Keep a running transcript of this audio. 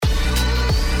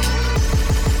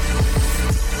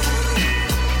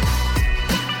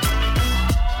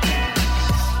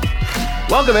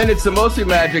Welcome in. It's the Mostly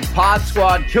Magic Pod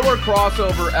Squad Killer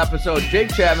Crossover episode.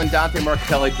 Jake Chapman, Dante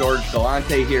Markelli, George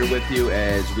Galante here with you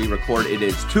as we record. It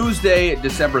is Tuesday,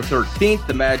 December 13th.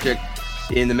 The Magic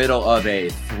in the middle of a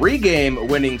 3-game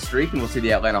winning streak, and we'll see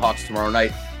the Atlanta Hawks tomorrow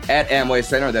night at Amway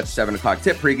Center. That's 7 o'clock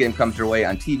tip. Pregame comes your way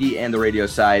on TV and the radio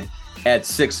side at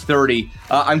 6:30.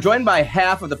 I'm joined by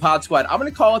half of the Pod Squad. I'm going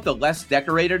to call it the less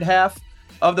decorated half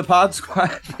of the Pod Squad.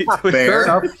 Fair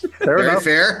enough. Very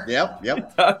fair.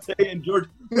 Yep. Dante and George,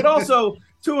 but also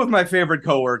two of my favorite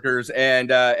coworkers and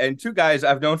two guys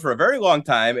I've known for a very long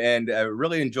time and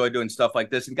really enjoy doing stuff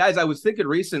like this. And guys, I was thinking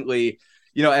recently,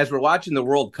 as we're watching the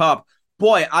World Cup,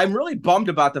 boy, I'm really bummed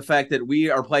about the fact that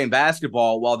we are playing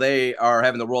basketball while they are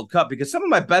having the World Cup, because some of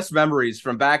my best memories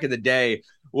from back in the day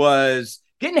was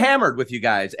getting hammered with you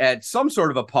guys at some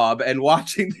sort of a pub and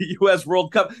watching the U.S.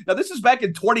 World Cup. Now, this is back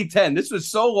in 2010. This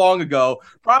was so long ago,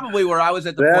 probably where I was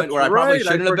at the point where I probably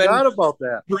shouldn't have been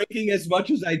drinking as much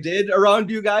as I did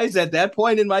around you guys at that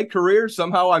point in my career.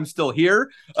 Somehow I'm still here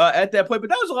at that point.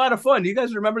 But that was a lot of fun. Do you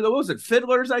guys remember, what was it,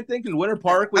 Fiddler's, I think, in Winter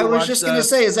Park? I was just going to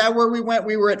say, is that where we went?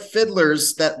 We were at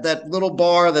Fiddler's, that little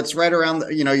bar that's right around,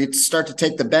 you'd start to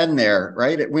take the bend there,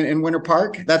 right? In Winter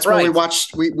Park. That's where we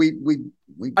watched,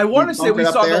 I want to say we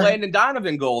saw the Landon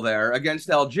Donovan goal there against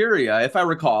Algeria, if I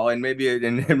recall, and maybe it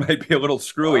might be a little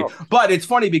screwy. Oh. But it's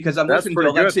funny because I'm listening to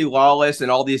Alexi Lawless and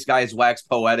all these guys wax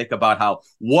poetic about how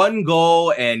one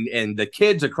goal and the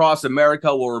kids across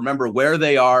America will remember where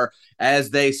they are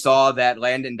as they saw that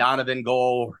Landon Donovan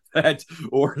goal or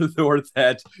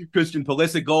that Christian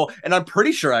Pulisic goal. And I'm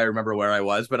pretty sure I remember where I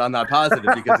was, but I'm not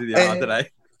positive because of the amount that I...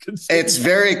 It's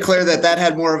very clear that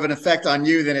had more of an effect on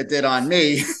you than it did on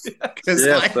me, because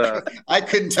I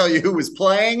couldn't tell you who was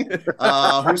playing,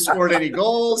 who scored any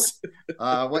goals,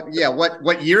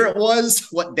 what year it was,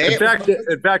 what day. In fact,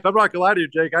 I'm not gonna lie to you,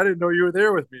 Jake. I didn't know you were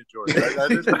there with me, George. I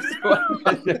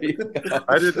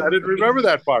didn't remember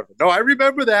that part. No, I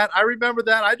remember that. I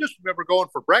just remember going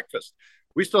for breakfast.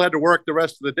 We still had to work the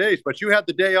rest of the days, but you had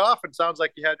the day off, and sounds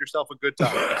like you had yourself a good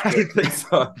time. I think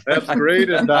so. That's great.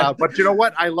 And but you know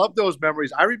what? I love those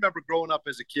memories. I remember growing up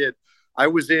as a kid. I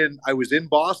was in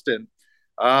Boston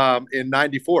in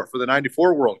 '94 for the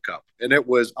 '94 World Cup, and it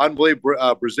was unbelievable.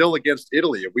 Brazil against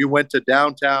Italy. We went to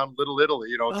downtown Little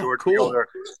Italy. George, we go there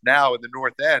now in the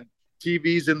North End.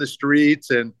 TVs in the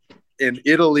streets, and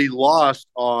Italy lost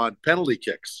on penalty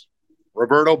kicks.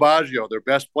 Roberto Baggio, their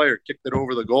best player, kicked it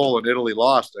over the goal, and Italy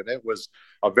lost, and it was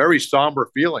a very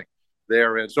somber feeling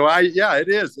there. And so, it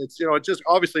is. It's it's just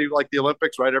obviously like the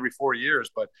Olympics, right? Every 4 years,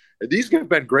 but these have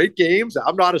been great games.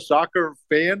 I'm not a soccer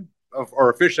fan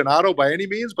or aficionado by any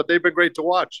means, but they've been great to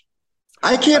watch.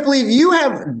 I can't believe you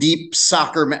have deep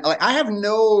soccer. I have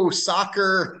no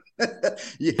soccer.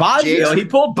 Baggio, he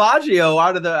pulled Baggio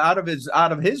out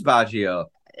of his Baggio.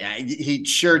 Yeah, he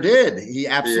sure did. He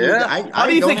absolutely. Yeah. How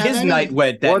do you think his night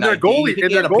went that night? Do you think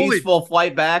he had a peaceful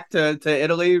flight back to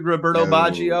Italy, Roberto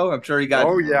Baggio? I'm sure he got.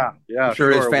 Oh yeah. I'm sure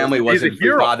his family wasn't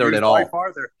bothered at all.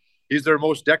 He's their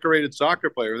most decorated soccer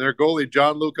player. Their goalie,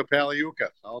 Gianluca Pagliuca.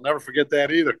 I'll never forget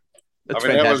that either. That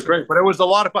was great. But it was a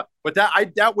lot of fun. But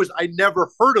I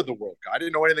never heard of the World Cup. I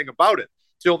didn't know anything about it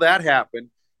till that happened.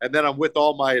 And then I'm with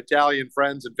all my Italian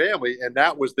friends and family, and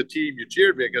that was the team you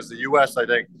cheered because the U.S. I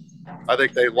think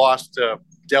they lost to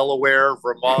Delaware,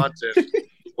 Vermont, and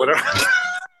whatever. I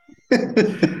was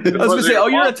going to say,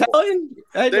 you're Italian?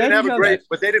 They didn't have a great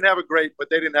run.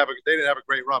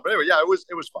 But anyway, it was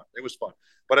fun. It was fun.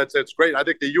 But it's great. I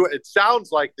think it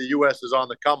sounds like the U.S. is on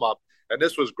the come up, and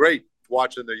this was great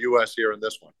watching the U.S. here in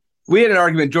this one. We had an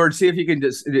argument, George. See if you can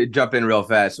just jump in real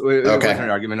fast. It wasn't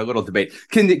an argument, a little debate.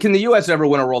 Can the U.S. ever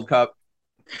win a World Cup?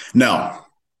 No.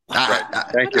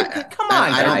 Thank you. Come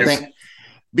on, I don't think,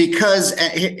 because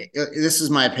this is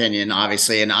my opinion,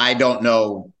 obviously, and I don't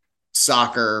know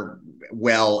soccer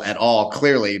well at all.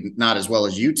 Clearly, not as well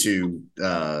as you two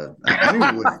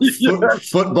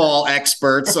football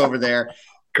experts over there.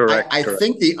 Correct. I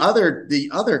think the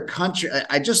other country,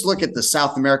 I just look at the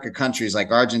South America countries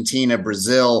like Argentina,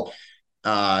 Brazil.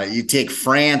 You take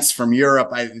France from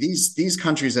Europe. These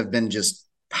countries have been just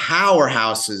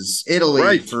powerhouses.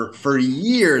 Italy for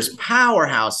years,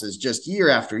 powerhouses, just year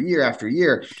after year after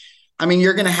year. I mean,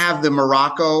 you're going to have the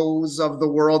Moroccos of the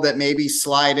world that maybe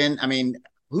slide in. I mean,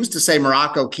 who's to say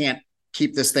Morocco can't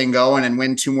keep this thing going and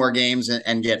win 2 more games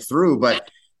and get through?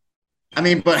 But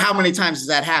how many times does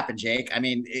that happen, Jake? I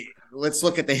mean, let's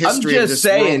look at the I'm history of just this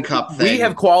saying, World Cup thing. we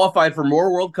have qualified for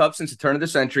more World Cups since the turn of the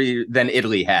century than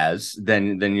Italy has,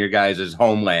 than your guys'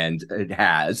 homeland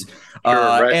has.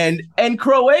 Right. And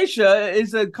Croatia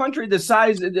is a country the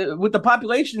size, with the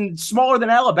population smaller than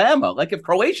Alabama. Like, if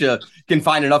Croatia can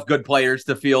find enough good players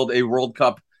to field a World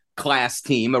Cup class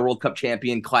team, a World Cup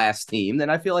champion class team, then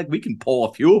I feel like we can pull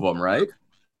a few of them, right?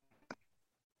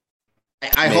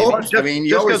 I hope. I mean,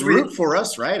 you always root for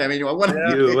us, right? I mean,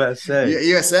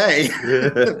 USA.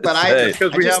 But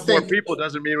because we have more people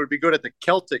doesn't mean we'd be good at the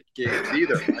Celtic games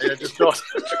either. I just don't.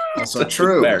 Also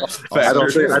true. Fair.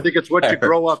 I think it's what you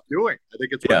grow up doing. I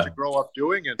think it's what you grow up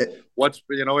doing, and what's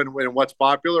and what's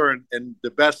popular, and the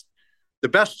best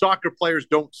soccer players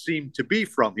don't seem to be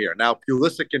from here. Now,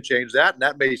 Pulisic can change that, and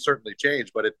that may certainly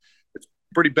change, but it's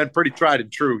been pretty tried and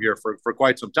true here for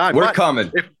quite some time. We're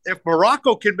coming. If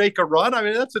Morocco can make a run, I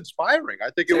mean, that's inspiring. I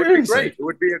think it would be great. It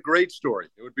would be a great story.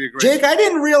 It would be a great Jake, story. I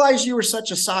didn't realize you were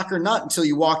such a soccer nut until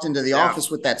you walked into the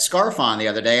office with that scarf on the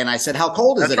other day, and I said, "How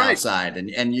cold is it outside?"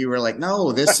 And you were like,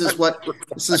 "No, this is what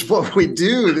we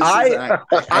do."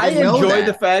 I enjoy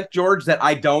the fact, George, that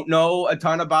I don't know a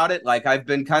ton about it. Like, I've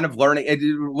been kind of learning.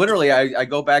 Literally, I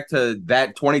go back to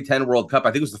that 2010 World Cup.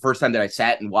 I think it was the first time that I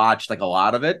sat and watched like a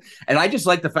lot of it, and I just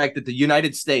like the fact that the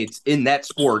United States in that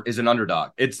sport is an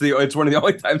underdog. It's one of the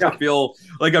only times I feel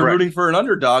like I'm rooting for an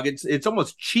underdog. It's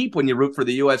almost cheap when you root for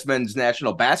the U.S. men's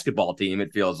national basketball team.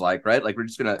 It feels like, right? Like, we're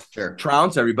just gonna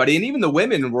trounce everybody. And even the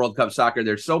women in World Cup soccer,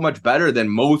 they're so much better than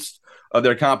most of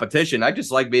their competition. I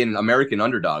just like being American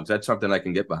underdogs. That's something I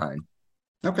can get behind.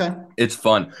 Okay. It's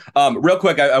fun. Real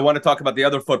quick, I want to talk about the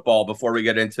other football before we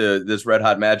get into this Red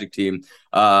Hot Magic team.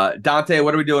 Dante,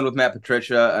 what are we doing with Matt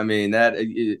Patricia? I mean, that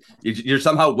you're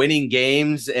somehow winning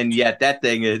games, and yet that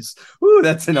thing is,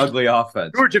 that's an ugly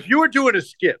offense. George, if you were doing a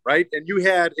skit, right, and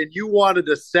you wanted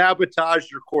to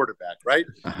sabotage your quarterback, right,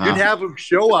 you'd have him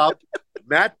show up.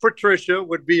 Matt Patricia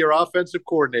would be your offensive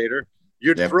coordinator.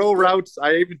 You'd throw routes.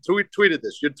 I even tweeted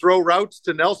this. You'd throw routes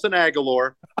to Nelson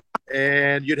Aguilar,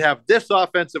 and you'd have this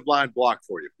offensive line block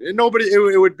for you. And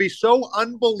it would be so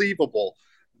unbelievable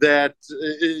that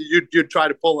you'd try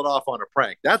to pull it off on a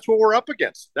prank. That's what we're up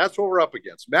against.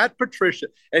 Matt Patricia.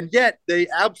 And yet they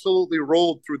absolutely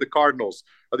rolled through the Cardinals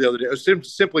the other day. It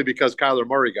was simply because Kyler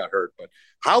Murray got hurt. But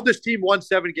how this team won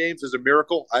 7 games is a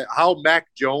miracle. How Mac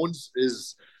Jones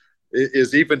is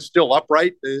even still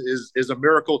upright is a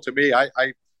miracle to me.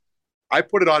 I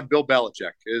put it on Bill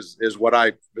Belichick is what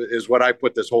I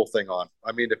put this whole thing on.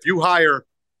 I mean, if you hire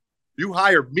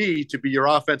me to be your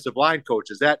offensive line coach,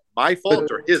 is that my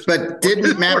fault or his? But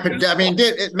didn't Matt? I mean,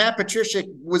 Matt Patricia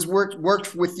was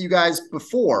worked with you guys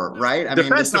before, right? I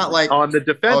mean, it's not like on the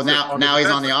defense. Oh, now he's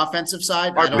on the offensive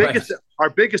side. Our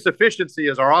biggest efficiency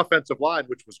is our offensive line,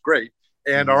 which was great.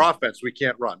 And our offense, we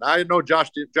can't run. I know Josh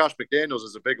McDaniels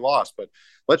is a big loss, but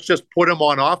let's just put him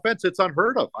on offense. It's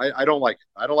unheard of. I don't like it.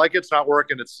 I don't like it. It's not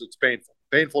working. It's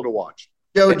painful to watch.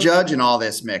 Joe Judge in all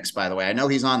this mix, by the way. I know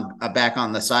he's back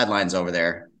on the sidelines over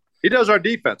there. He does our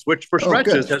defense, which for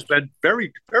stretches has been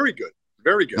very, very good.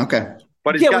 Very good. Okay.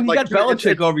 But when you got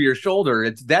Belichick over your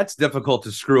shoulder, that's difficult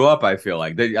to screw up, I feel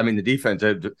like. The defense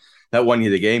that won you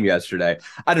the game yesterday.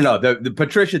 I don't know. The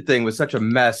Patricia thing was such a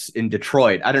mess in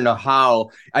Detroit. I don't know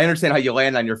how. I understand how you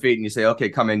land on your feet and you say, okay,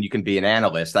 come in, you can be an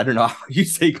analyst. I don't know how you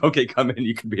say, okay, come in,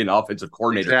 you can be an offensive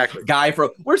coordinator. Exactly. Guy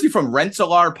where's he from?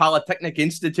 Rensselaer Polytechnic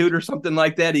Institute or something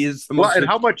like that? He is and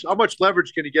how much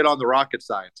leverage can he get on the rocket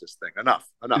scientist thing? Enough.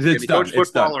 Can he coach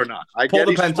football or not? Pull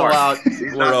the pencil out.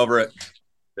 We're over it.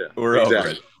 Yeah, we're over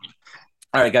it.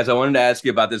 All right, guys, I wanted to ask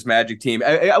you about this Magic team.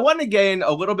 I want to gain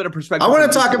a little bit of perspective. I want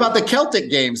to talk about the Celtic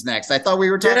games next. I thought we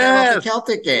were talking about the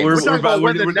Celtic games. We're talking about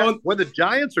when the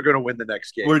Giants are going to win the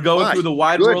next game. We're going through the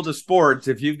wide world of sports.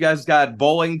 If you guys got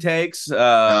bowling takes.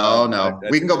 No.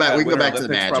 We can go back. We can go back to the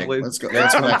Magic. Probably. Let's go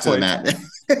back to the Magic.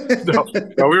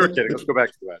 No, we were kidding. Let's go back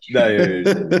to the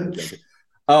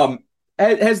Magic.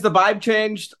 Has the vibe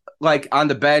changed? Like on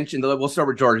the bench, we'll start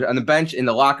with George. On the bench, in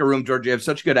the locker room, George, you have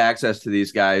such good access to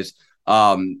these guys.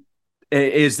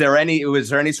 Was there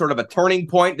any sort of a turning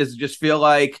point? Does it just feel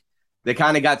like they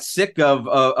kind of got sick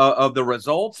of the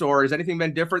results, or has anything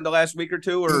been different the last week or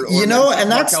two? Or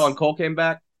and that's Markelle and Cole came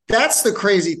back. That's the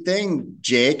crazy thing,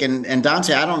 Jake and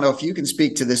Dante. I don't know if you can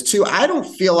speak to this too. I don't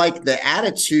feel like the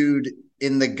attitude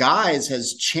in the guys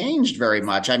has changed very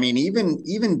much. I mean,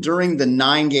 even during the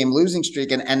 9-game losing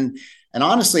streak, and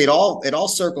honestly, it all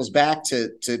circles back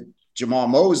to Jamal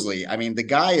Mosley. I mean, the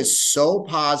guy is so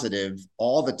positive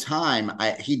all the time.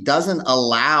 He doesn't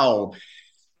allow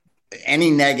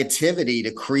any negativity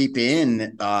to creep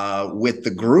in with the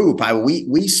group.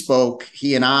 We spoke,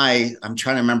 he and I'm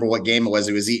trying to remember what game it was.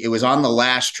 It was on the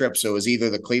last trip, so it was either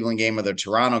the Cleveland game or the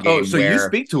Toronto game. Oh, so you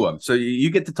speak to him, so you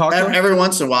get to talk to him every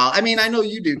once in a while. I mean, I know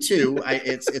you do too.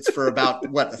 It's for about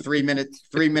what, a 3 minute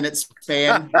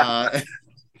span.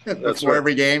 Before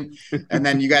every game, and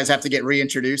then you guys have to get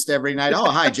reintroduced every night. Oh,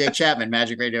 hi, Jake Chapman,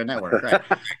 Magic Radio Network. Right.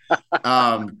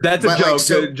 That's a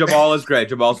joke. Jamal is great.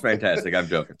 Jamal's fantastic. I'm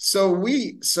joking. So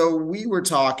we were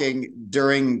talking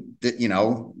during the,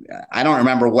 I don't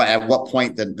remember at what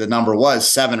point the number was,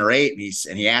 7 or 8,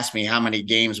 and he asked me how many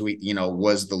games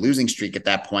was the losing streak at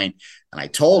that point. And I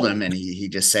told him, and he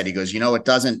just said, he goes, it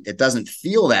doesn't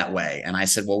feel that way. And I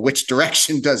said, well, which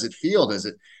direction does it feel?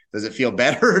 Does it feel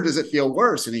better or does it feel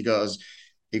worse? And he goes,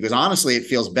 honestly, it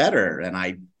feels better. And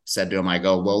I said to him, I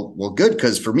go, well, good.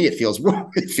 Cause for me, it feels worse.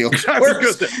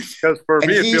 Because for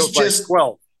me, it feels just,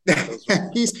 like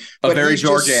 12. He's a very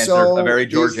George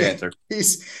answer.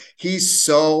 He's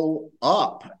so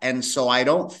up. And so I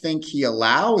don't think he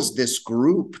allows this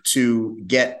group to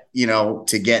get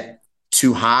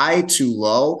too high, too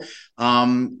low.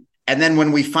 And then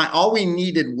when all we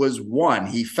needed was one.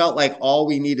 He felt like all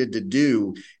we needed to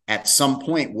do at some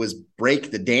point was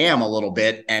break the dam a little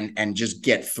bit and just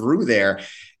get through there.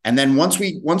 And then once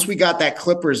we got that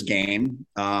Clippers game,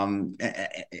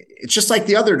 it's just like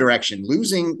the other direction.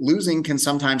 Losing can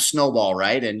sometimes snowball,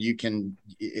 right? And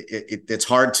it's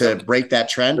hard to break that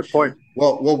trend. Good point.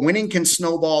 Well, winning can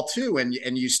snowball too, and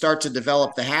you start to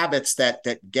develop the habits that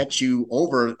get you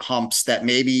over humps that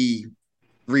maybe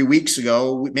 3 weeks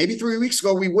ago,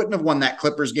 we wouldn't have won that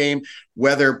Clippers game,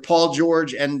 whether Paul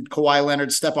George and Kawhi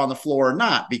Leonard step on the floor or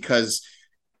not, because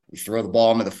we throw the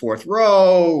ball into the fourth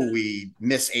row, we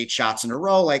miss 8 shots in a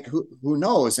row. Like who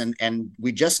knows? And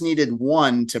we just needed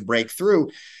one to break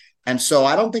through. And so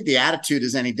I don't think the attitude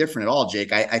is any different at all,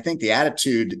 Jake. I think the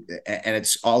attitude, and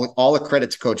it's all a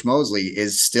credit to Coach Mosley,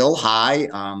 is still high.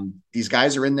 These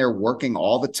guys are in there working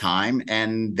all the time,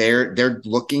 and they're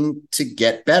looking to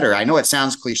get better. I know it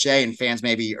sounds cliche, and fans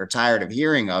maybe are tired of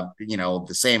hearing the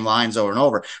same lines over and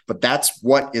over, but that's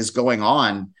what is going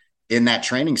on in that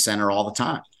training center all the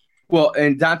time. Well,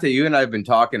 and Dante, you and I have been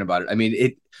talking about it. I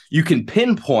mean, you can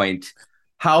pinpoint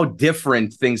how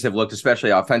different things have looked,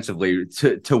 especially offensively,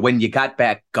 to when you got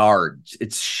back guards.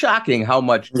 It's shocking how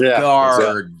much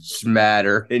guards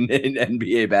matter in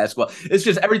NBA basketball. It's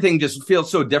just everything just feels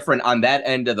so different on that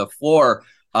end of the floor.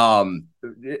 And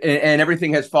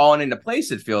everything has fallen into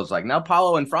place, it feels like. Now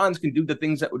Paolo and Franz can do the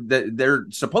things that they're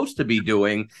supposed to be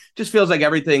doing. Just feels like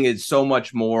everything is so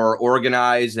much more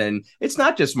organized, and it's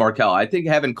not just Markelle. I think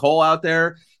having Cole out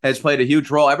there has played a huge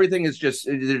role. Everything is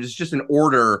there's just an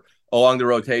order along the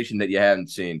rotation that you haven't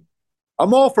seen.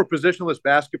 I'm all for positionless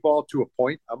basketball to a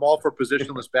point. I'm all for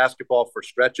positionless basketball for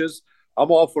stretches. I'm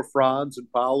all for Franz and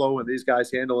Paolo and these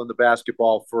guys handling the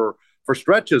basketball for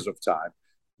stretches of time,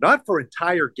 not for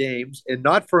entire games and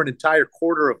not for an entire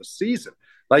quarter of a season.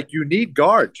 Like, you need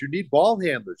guards, you need ball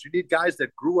handlers, you need guys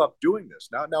that grew up doing this.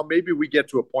 Now maybe we get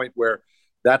to a point where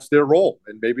that's their role,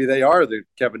 and maybe they are the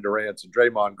Kevin Durant's and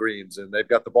Draymond Greens, and they've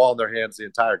got the ball in their hands the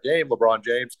entire game. LeBron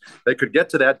James, they could get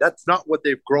to that. That's not what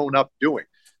they've grown up doing.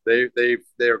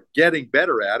 They're getting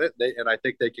better at it, and I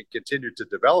think they can continue to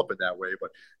develop in that way.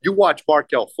 But you watch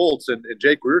Markelle Fultz, and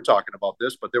Jake, we were talking about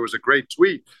this, but there was a great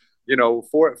tweet. In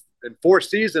 4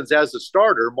 seasons as a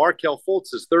starter, Markelle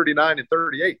Fultz is 39 and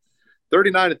 38.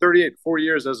 39 and 38, 4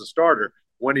 years as a starter.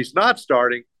 When he's not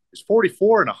starting, is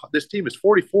 44 and this team is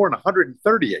 44 and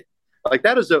 138. Like,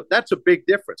 that's a big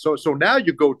difference. So now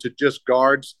you go to just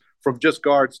guards, from just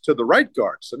guards to the right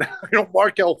guards. So now,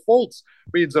 Markelle Fultz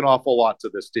means an awful lot to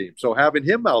this team. So having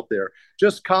him out there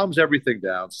just calms everything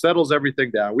down, settles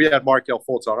everything down. We had Markelle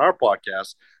Fultz on our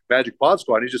podcast, Magic Pod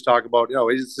Squad. He's just talking about,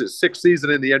 he's his 6th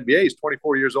season in the NBA. He's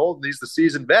 24 years old, and he's the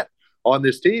seasoned vet on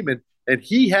this team. And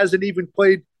he hasn't even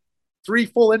played 3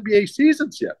 full NBA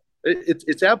seasons yet.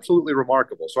 It's absolutely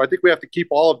remarkable. So I think we have to keep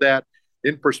all of that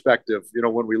in perspective,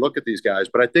 when we look at these guys.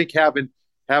 But I think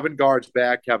having guards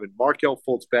back, having Markelle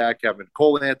Fultz back, having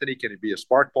Cole Anthony, can he be a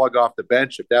spark plug off the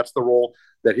bench if that's the role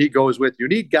that he goes with? You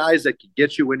need guys that can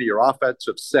get you into your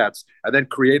offensive sets and then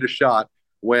create a shot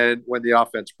when the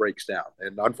offense breaks down.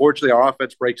 And unfortunately, our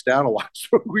offense breaks down a lot.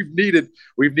 So we've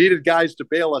needed guys to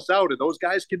bail us out, and those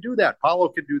guys can do that. Paolo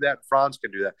can do that. Franz can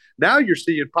do that. Now you're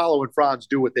seeing Paolo and Franz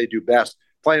do what they do best,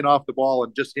 playing off the ball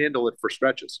and just handle it for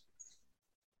stretches.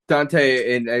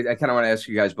 Dante, and I kind of want to ask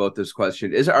you guys both this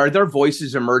question. Are there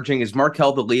voices emerging? Is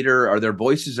Markelle the leader? Are there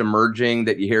voices emerging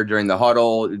that you hear during the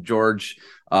huddle, George,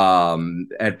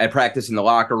 at practice in the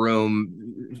locker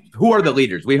room? Who are the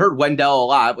leaders? We heard Wendell a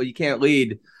lot. Well, you can't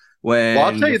lead when. Well,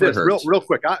 I'll tell you this hurts. real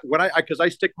quick. Because I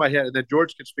stick my head, and then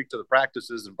George can speak to the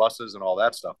practices and buses and all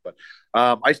that stuff. But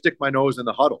I stick my nose in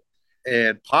the huddle,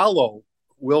 and Paolo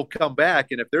will come back,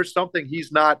 and if there's something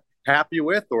he's not happy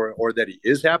with, or that he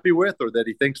is happy with, or that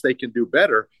he thinks they can do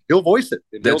better, he'll voice it,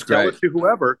 and he'll tell it to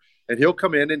whoever, and he'll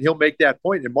come in and he'll make that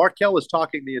point. And Markelle is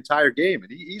talking the entire game,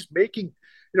 and he's making,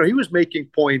 he was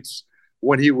making points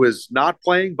when he was not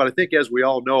playing, but I think, as we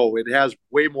all know, it has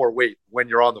way more weight when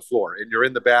you're on the floor and you're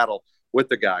in the battle with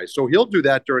the guys. So he'll do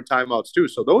that during timeouts too.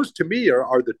 So those, to me,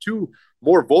 are the two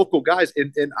more vocal guys.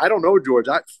 And I don't know, George,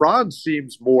 Franz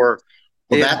seems more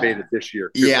animated this year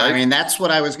too, yeah, right? I mean, that's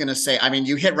what I was going to say. I mean,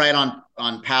 you hit right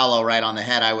on Paolo, right on the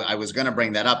head. I was going to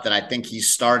bring that up, that I think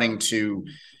he's starting to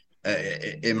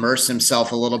immerse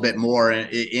himself a little bit more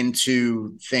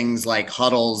into things like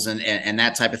huddles and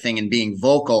that type of thing, and being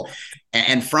vocal.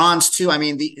 And Franz too. I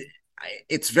mean,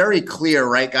 it's very clear,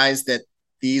 right, guys, that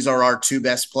these are our two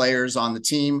best players on the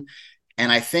team.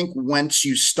 And I think once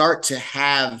you start to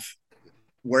have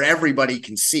where everybody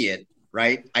can see it,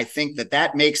 right, I think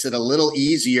that makes it a little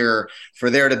easier for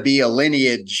there to be a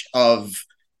lineage of,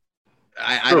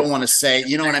 I don't want to say,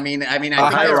 you know what I mean? I mean, I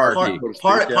think hierarchy.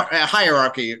 A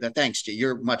hierarchy. Thanks, G.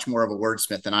 You're much more of a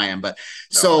wordsmith than I am. But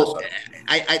so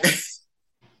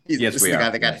yes, we are. The guy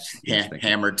that got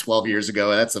hammered 12 years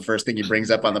ago. That's the first thing he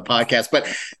brings up on the podcast. But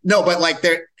no, but like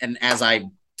there, and as I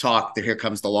talk, here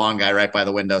comes the long guy right by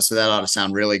the window. So that ought to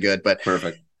sound really good. But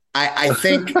perfect. I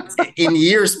think in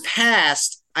years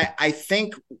past, I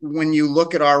think when you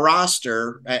look at our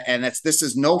roster, and this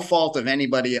is no fault of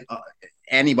anybody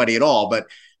at all, but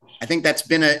I think that's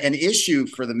been an issue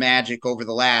for the Magic over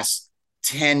the last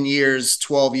 10 years,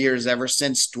 12 years, ever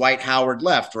since Dwight Howard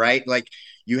left, right? Like,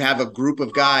 you have a group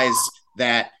of guys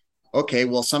that, okay,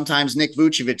 well, sometimes Nick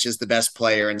Vucevic is the best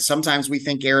player, and sometimes we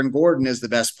think Aaron Gordon is the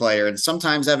best player, and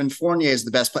sometimes Evan Fournier is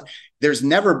the best player. There's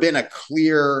never been a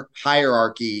clear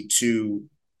hierarchy to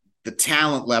the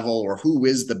talent level or who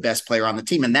is the best player on the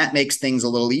team. And that makes things a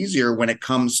little easier when it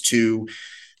comes to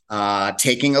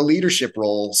taking a leadership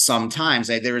role. Sometimes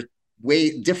there are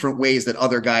different ways that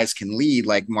other guys can lead,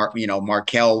 like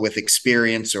Markelle with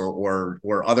experience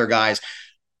or other guys.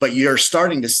 But you're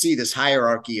starting to see this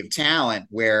hierarchy of talent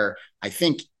where I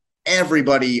think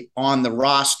everybody on the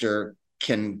roster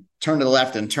can turn to the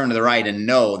left and turn to the right and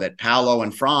know that Paolo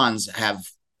and Franz have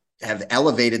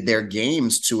elevated their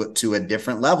games to a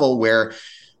different level, where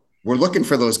we're looking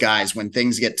for those guys when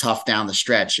things get tough down the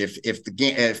stretch. If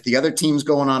the other team's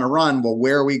going on a run, well,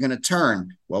 where are we going to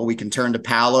turn? Well, we can turn to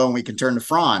Paolo and we can turn to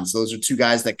Franz. Those are two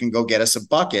guys that can go get us a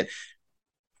bucket.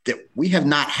 That we have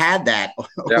not had that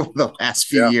over the last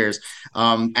few years.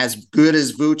 As good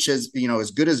as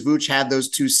Vooch had those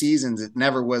 2 seasons, it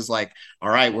never was like, all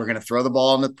right, we're going to throw the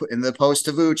ball in the post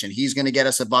to Vooch and he's going to get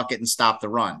us a bucket and stop the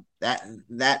run.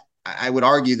 That I would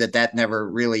argue that never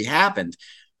really happened.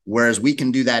 Whereas we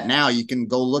can do that now. You can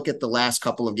go look at the last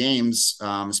couple of games,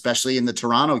 especially in the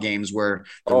Toronto games, where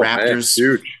the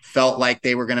Raptors felt like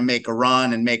they were going to make a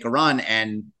run.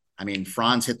 And I mean,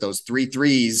 Franz hit those 3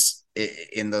 threes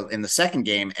in the second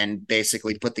game and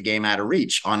basically put the game out of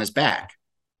reach on his back.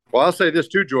 Well, I'll say this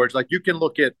too, George. Like, you can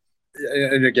look at,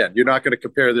 and again, you're not going to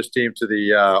compare this team to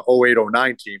the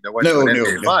 08-09 team that went to the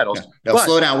NBA Finals. No,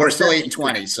 slow down. We're still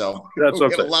 8-20, so that's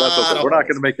what I'm saying. We're not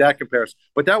going to make that comparison.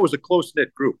 But that was a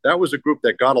close-knit group. That was a group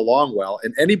that got along well,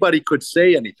 and anybody could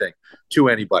say anything to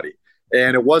anybody.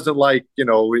 And it wasn't like,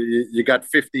 you got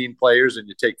 15 players and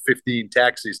you take 15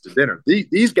 taxis to dinner.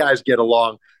 These guys get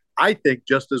along, I think,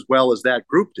 just as well as that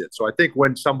group did. So I think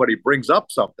when somebody brings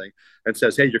up something and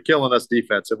says, hey, you're killing us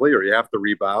defensively, or you have to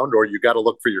rebound, or you got to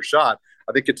look for your shot,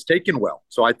 I think it's taken well.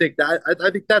 So I think that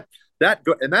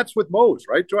and that's with Mose,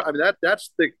 right? I mean,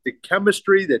 that's the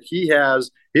chemistry that he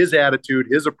has, his attitude,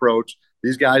 his approach.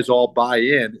 These guys all buy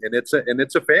in, and it's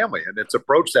a family, and it's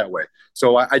approached that way.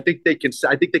 So I think they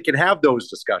can have those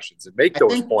discussions and make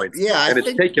those points. Yeah, and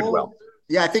it's taken well.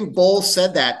 Yeah, I think Bowles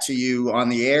said that to you on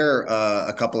the air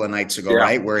a couple of nights ago,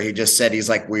 right? Where he just said, he's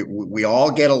like, we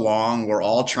all get along. We're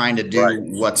all trying to do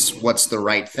what's the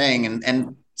right thing.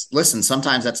 And listen,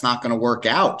 sometimes that's not going to work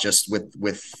out just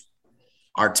with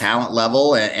our talent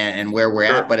level and where we're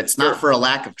at, but it's not for a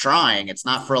lack of trying. It's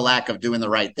not for a lack of doing the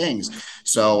right things.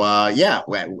 So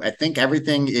I think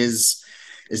everything is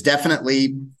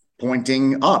definitely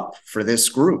pointing up for this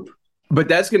group. But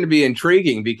that's going to be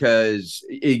intriguing because,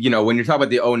 when you're talking about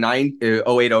the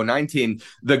 08-09 team,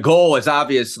 the goal is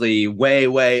obviously way,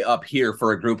 way up here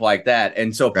for a group like that.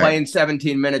 And so playing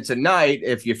 17 minutes a night,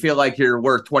 if you feel like you're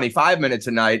worth 25 minutes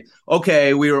a night,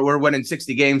 okay, we're winning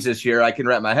 60 games this year. I can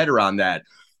wrap my head around that.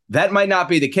 That might not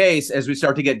be the case as we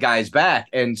start to get guys back.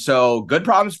 And so good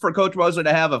problems for Coach Mosley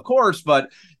to have, of course,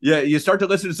 but yeah, you start to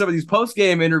listen to some of these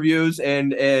post-game interviews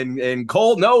and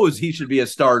Cole knows he should be a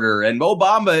starter. And Mo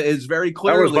Bamba is very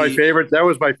clearly. That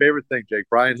was my favorite thing, Jake.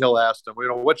 Brian Hill asked him,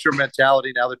 what's your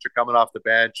mentality now that you're coming off the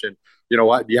bench? And you know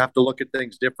what? You have to look at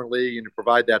things differently and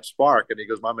provide that spark. And he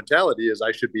goes, my mentality is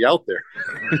I should be out there.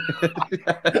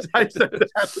 I said,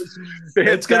 that was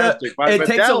fantastic. It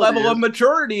takes a level of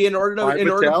maturity in order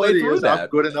to play through that. I'm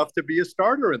good enough to be a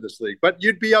starter in this league. But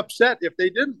you'd be upset if they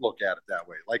didn't look at it that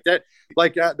way.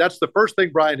 That's the first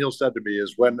thing Brian Hill said to me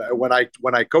is when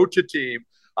I coach a team,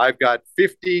 I've got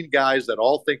 15 guys that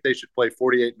all think they should play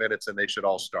 48 minutes and they should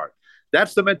all start.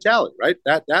 That's the mentality, right?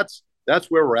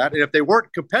 That's where we're at. And if they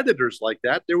weren't competitors like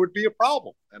that, there would be a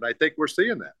problem. And I think we're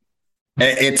seeing that.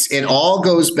 It all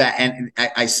goes back, and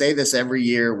I say this every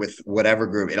year with whatever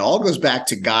group. It all goes back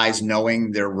to guys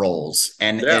knowing their roles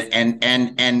and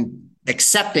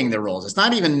accepting their roles. It's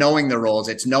not even knowing their roles;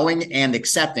 it's knowing and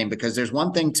accepting. Because there's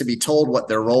one thing to be told what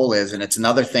their role is, and it's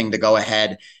another thing to go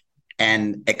ahead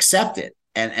and accept it.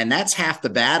 And that's half the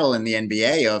battle in the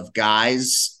NBA of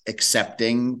guys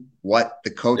accepting what the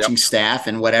coaching staff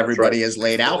and what everybody has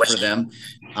laid out for them.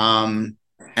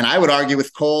 And I would argue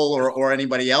with Cole or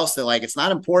anybody else that it's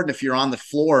not important if you're on the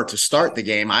floor to start the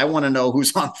game. I want to know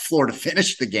who's on the floor to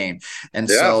finish the game. And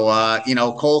so,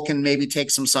 Cole can maybe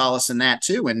take some solace in that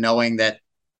too. And knowing that,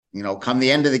 come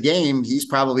the end of the game, he's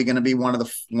probably going to be one of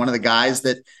the guys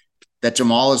that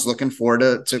Jamal is looking for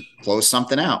to close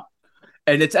something out.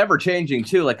 And it's ever changing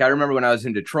too. Like I remember when I was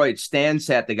in Detroit, Stan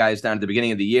sat the guys down at the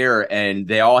beginning of the year and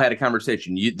they all had a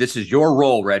conversation. This is your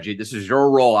role, Reggie. This is your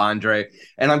role, Andre.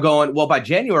 And I'm going, well, by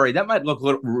January, that might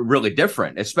look really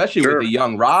different, especially with the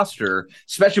young roster,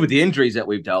 especially with the injuries that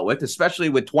we've dealt with, especially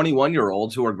with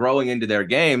 21-year-olds who are growing into their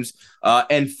games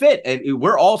and fit. And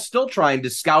we're all still trying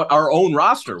to scout our own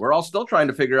roster. We're all still trying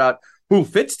to figure out who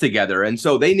fits together. And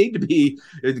so they need to be,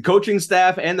 the coaching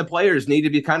staff and the players need to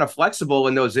be kind of flexible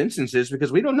in those instances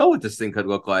because we don't know what this thing could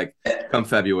look like come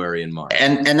February and March.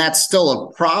 And that's still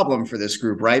a problem for this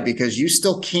group, right? Because you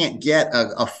still can't get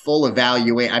a full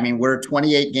evaluation. I mean, we're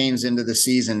 28 games into the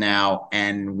season now,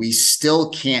 and we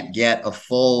still can't get a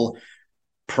full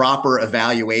proper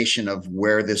evaluation of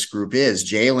where this group is.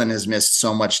 Jalen has missed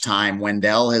so much time.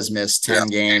 Wendell has missed 10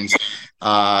 games.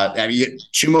 Chuma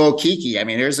Okeke. I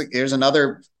mean, there's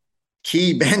another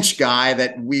key bench guy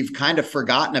that we've kind of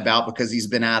forgotten about because he's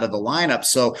been out of the lineup.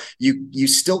 So you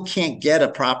still can't get a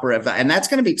proper and that's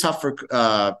going to be tough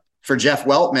for Jeff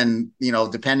Weltman,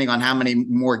 depending on how many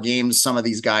more games some of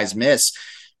these guys miss,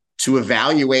 to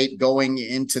evaluate going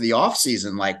into the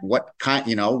offseason. Like what kind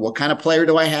of player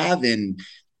do I have in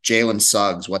Jalen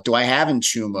Suggs? What do I have in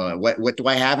Chuma? What do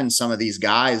I have in some of these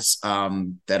guys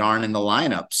that aren't in the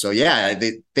lineup? So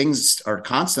things are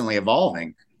constantly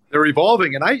evolving. They're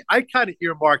evolving. And I kind of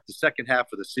earmarked the second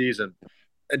half of the season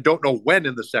and don't know when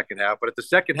in the second half, but at the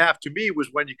second half to me was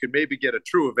when you could maybe get a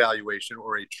true evaluation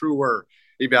or a truer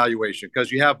evaluation,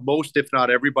 because you have most, if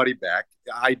not everybody back,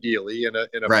 ideally in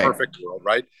a perfect world,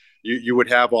 right? You would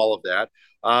have all of that.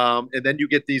 And then you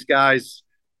get these guys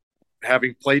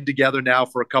having played together now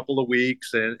for a couple of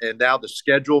weeks, and now the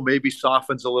schedule maybe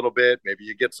softens a little bit. Maybe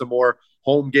you get some more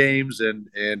home games and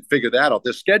figure that out.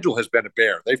 The schedule has been a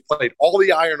bear. They've played all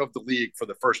the iron of the league for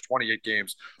the first 28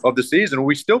 games of the season.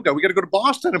 We got to go to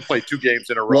Boston and play 2 games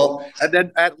in a row, and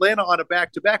then Atlanta on a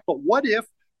back-to-back. But what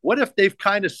if they've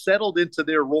kind of settled into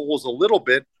their roles a little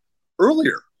bit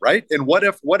earlier, right? And what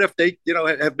if they,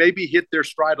 have maybe hit their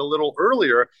stride a little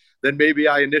earlier than maybe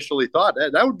I initially thought?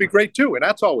 That would be great too. And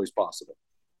that's always possible.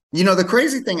 The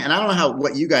crazy thing, and I don't know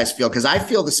what you guys feel, because I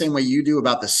feel the same way you do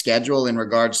about the schedule in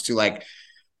regards to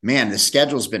the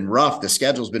schedule's been rough. The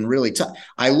schedule's been really tough.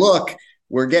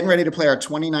 We're getting ready to play our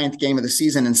 29th game of the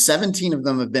season, and 17 of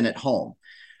them have been at home.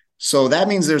 So that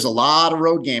means there's a lot of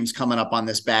road games coming up on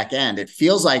this back end. It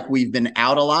feels like we've been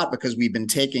out a lot because we've been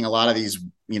taking a lot of these,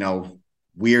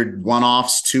 weird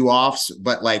 1-offs, 2-offs,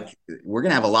 but we're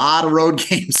going to have a lot of road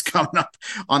games coming up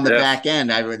on the back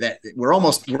end. We're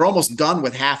almost done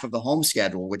with half of the home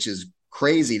schedule, which is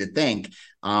crazy to think.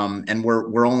 And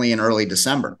we're only in early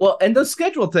December. Well, and those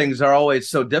schedule things are always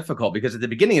so difficult because at the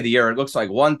beginning of the year, it looks like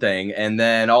one thing. And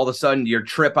then all of a sudden your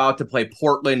trip out to play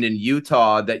Portland and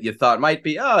Utah that you thought might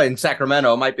be, in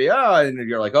Sacramento might be, and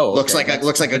you're like, okay, looks like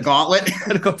a gauntlet.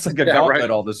 It looks like a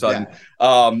gauntlet all of a sudden.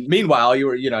 Yeah. Meanwhile,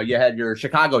 you had your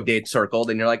Chicago date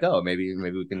circled and you're like, maybe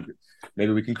we can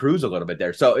maybe we can cruise a little bit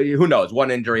there. So who knows?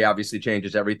 One injury obviously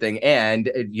changes everything, and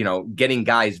getting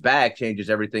guys back changes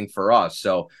everything for us.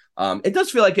 So it does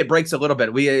feel like it breaks a little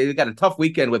bit. We got a tough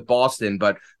weekend with Boston,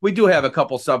 but we do have a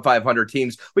couple sub 500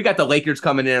 teams. We got the Lakers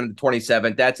coming in on the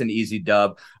 27th. That's an easy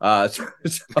dub. Yeah,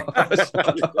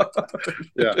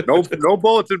 no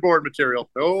bulletin board material.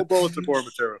 No bulletin board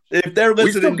material. If they're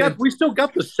listening, we still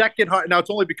got the second hard. Now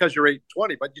it's only because you're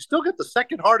 8-20, but you still get the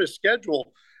second hardest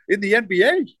schedule in the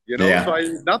NBA.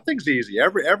 So nothing's easy.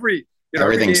 Every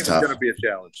everything's tough. It's going to be a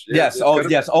challenge. Yes.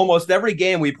 Yes. Almost every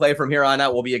game we play from here on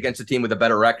out will be against a team with a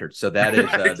better record. So that is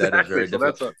that is very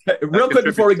difficult. Real quick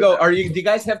before we go, do you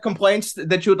guys have complaints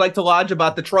that you would like to lodge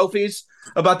about the trophies,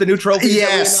 about the new trophies?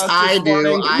 Yes, I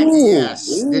do.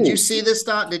 Yes. Did you see this,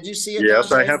 Don? Did you see it? Yes,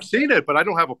 Dante? I have seen it, but I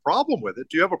don't have a problem with it.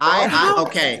 Do you have a problem?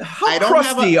 Okay. How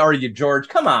crusty are you, George?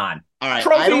 Come on. All right.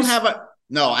 Trophies? I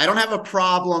don't have a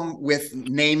problem with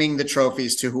naming the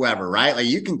trophies to whoever, right? Like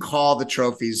you can call the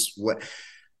trophies what.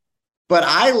 But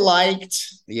I liked,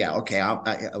 let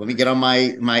me get on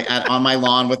my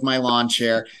lawn with my lawn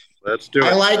chair. Let's do it.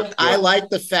 I like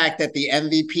the fact that the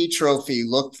MVP trophy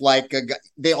looked like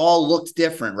they all looked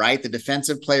different, right? The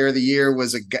defensive player of the year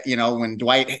was when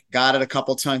Dwight got it a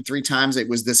couple times, 3 times, it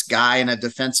was this guy in a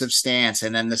defensive stance.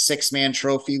 And then the 6-man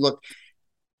trophy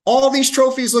all these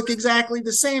trophies look exactly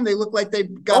the same. They look like they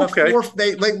got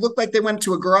they look like they went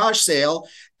to a garage sale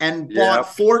and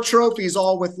bought 4 trophies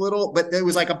all with but it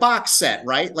was like a box set,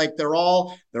 right? Like they're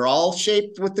all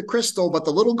shaped with the crystal, but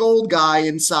the little gold guy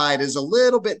inside is a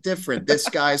little bit different. This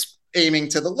guy's aiming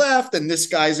to the left and this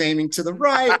guy's aiming to the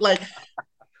right. Like,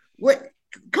 what?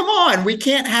 Come on, we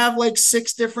can't have like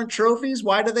 6 different trophies.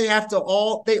 Why do they have to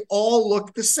they all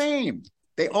look the same?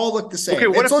 They all look the same. Okay,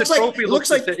 what if the trophy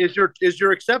looks like is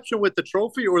your exception with the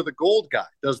trophy or the gold guy?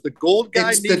 Does the gold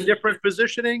guy need different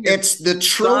positioning? It's the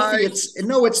trophy. It's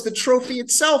the trophy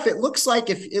itself. It looks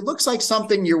like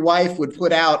something your wife would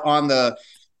put out on the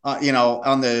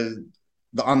on the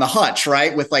hutch,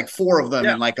 right? With like 4 of them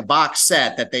in like a box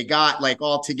set that they got like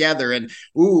all together. And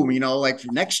like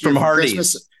next year from Hardee's.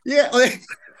 Christmas. Yeah.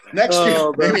 Next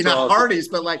year, maybe not awesome. Hardee's,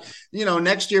 but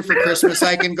next year for Christmas,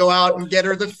 I can go out and get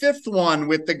her the 5th one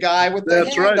with the guy with the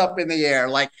hand up in the air.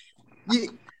 Like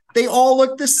they all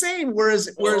look the same. Whereas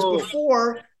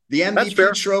before the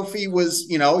MVP trophy was,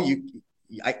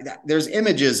 there's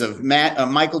images of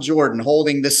Michael Jordan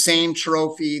holding the same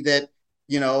trophy that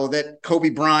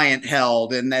Kobe Bryant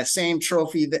held, and that same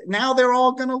trophy that now they're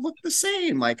all going to look the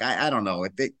same. Like I don't know.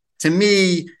 To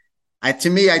me, I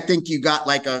think you got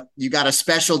a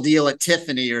special deal at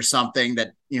Tiffany or something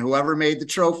that whoever made the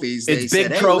trophies. It's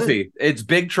big trophy. It's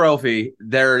big trophy.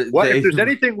 If there's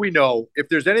anything we know,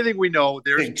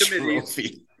 there's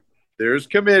committees. There's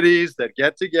committees that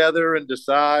get together and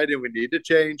decide, and we need to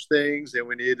change things.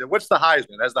 And what's the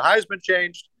Heisman? Has the Heisman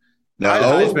changed? No,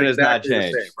 the Heisman has not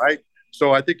changed. Same, right?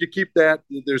 So I think you keep that.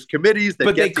 There's committees that.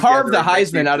 But they carved the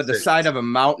Heisman out of the side of a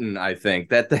mountain. I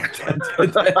think I think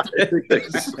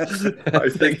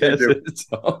they do.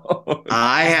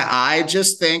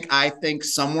 I think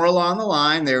somewhere along the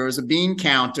line there was a bean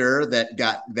counter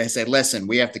they said, listen,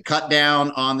 we have to cut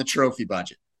down on the trophy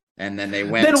budget. And then they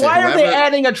went. Then why are they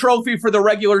adding a trophy for the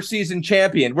regular season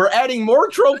champion? We're adding more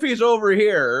trophies over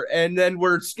here, and then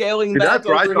we're scaling back. That's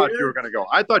where I thought you were going to go.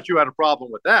 I thought you had a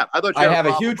problem with that. I have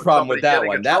a huge problem with that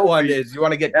one. That one is you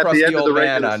want to get crusty old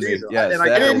man on me. Yes,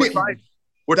 and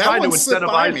we're trying to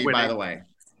incentivize winning. By the way.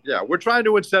 Yeah, we're trying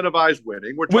to incentivize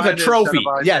winning. We're with a trophy.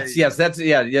 Yes, that's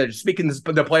speaking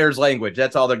the players' language,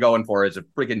 that's all they're going for is a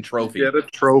freaking trophy. Get a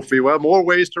trophy. Well, more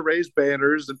ways to raise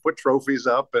banners and put trophies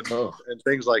up and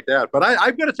things like that. But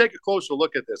I'm going to take a closer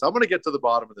look at this. I'm going to get to the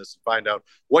bottom of this and find out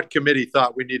what committee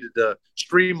thought we needed to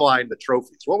streamline the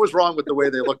trophies. What was wrong with the way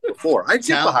they looked before? I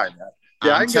get behind that.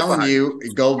 Yeah, I'm telling you,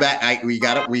 go back. We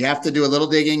have to do a little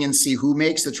digging and see who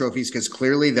makes the trophies, because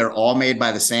clearly they're all made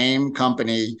by the same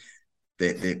company.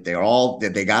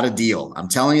 They got a deal. I'm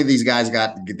telling you, these guys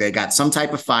got some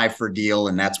type of 5 for deal,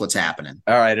 and that's what's happening.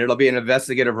 All right, it'll be an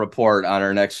investigative report on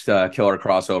our next Killer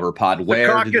Crossover pod.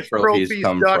 Where did the trophies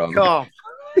come from?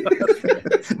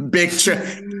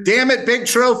 Damn it, big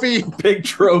trophy. Big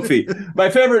trophy.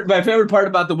 My favorite part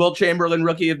about the Wilt Chamberlain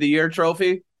Rookie of the Year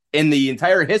trophy in the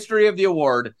entire history of the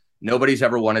award, nobody's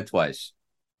ever won it twice.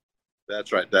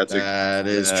 That's right. That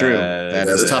is true. That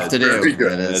is tough to do.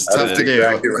 That is tough to do.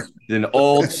 Exactly right. An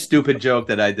old stupid joke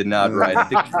that I did not write.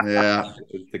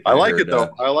 I like it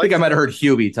though. I think I might have heard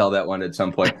Hubie tell that one at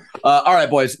some point. All right,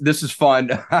 boys, this is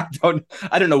fun. I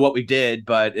don't know what we did,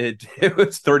 but it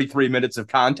was 33 minutes of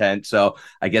content, so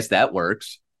I guess that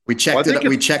works. We checked it.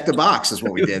 We checked the box is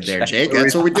what we did there, Jake.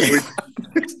 That's what we did.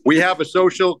 We have a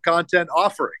social content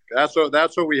offering. That's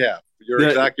what we have. You're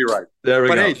exactly right. There we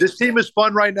go. Hey, this team is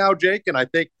fun right now, Jake, and I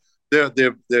think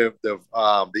the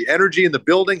energy in the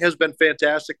building has been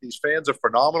fantastic. These fans are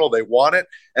phenomenal. They want it,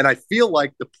 and I feel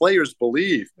like the players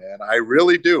believe, man. I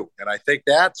really do, and I think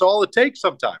that's all it takes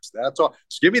sometimes. That's all.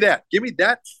 Just give me that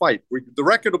fight. The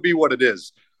record will be what it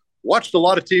is. Watched a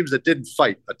lot of teams that didn't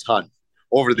fight a ton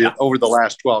over the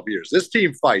last 12 years. This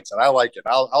team fights, and I like it.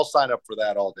 I'll sign up for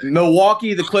that all day.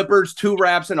 Milwaukee, the Clippers, 2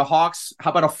 Raps and a Hawks.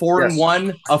 How about a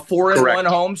 4-1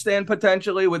 homestand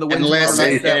potentially with a win?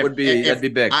 That'd be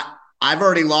big. I've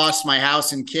already lost my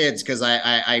house and kids because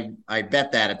I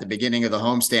bet that at the beginning of the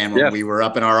homestand when we were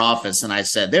up in our office, and I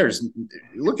said,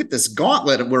 look at this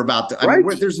gauntlet we're about to. I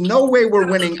mean, there's no way we're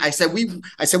winning. I said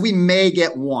we may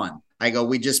get one. I go,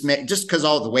 we just because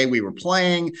all the way we were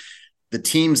playing, the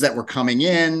teams that were coming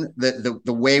in, the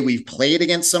way we've played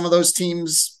against some of those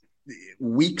teams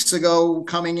weeks ago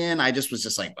coming in, I just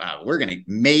was like, wow,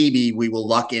 maybe we will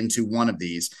luck into one of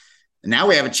these. And now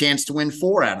we have a chance to win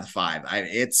 4 out of 5.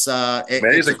 It's a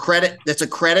credit. It's a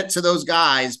credit to those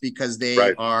guys because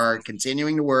they are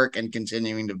continuing to work and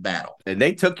continuing to battle. And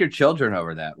they took your children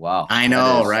over that. Wow. I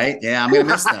know, right? Yeah, I'm going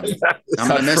to miss them.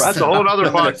 That's a whole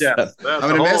other podcast. I'm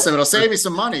going to miss them. It'll save me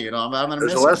some money. I'm going to miss them.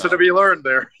 There's a lesson to be learned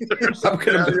there. I'm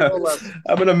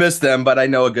going to miss them, but I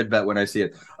know a good bet when I see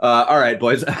it. All right,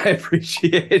 boys. I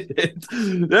appreciate it.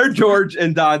 They're George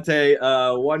and Dante.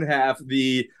 One half,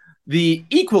 the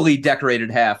equally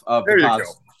decorated half of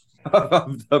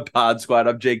the Pod Squad.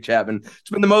 I'm Jake Chapman. It's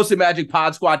been the Mostly Magic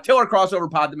Pod Squad. Tiller crossover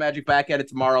pod, the Magic back at it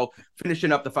tomorrow,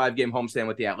 finishing up the 5-game homestand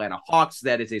with the Atlanta Hawks.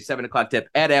 That is a 7 o'clock tip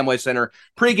at Amway Center.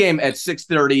 Pregame at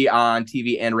 6:30 on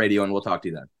TV and radio, and we'll talk to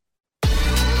you then.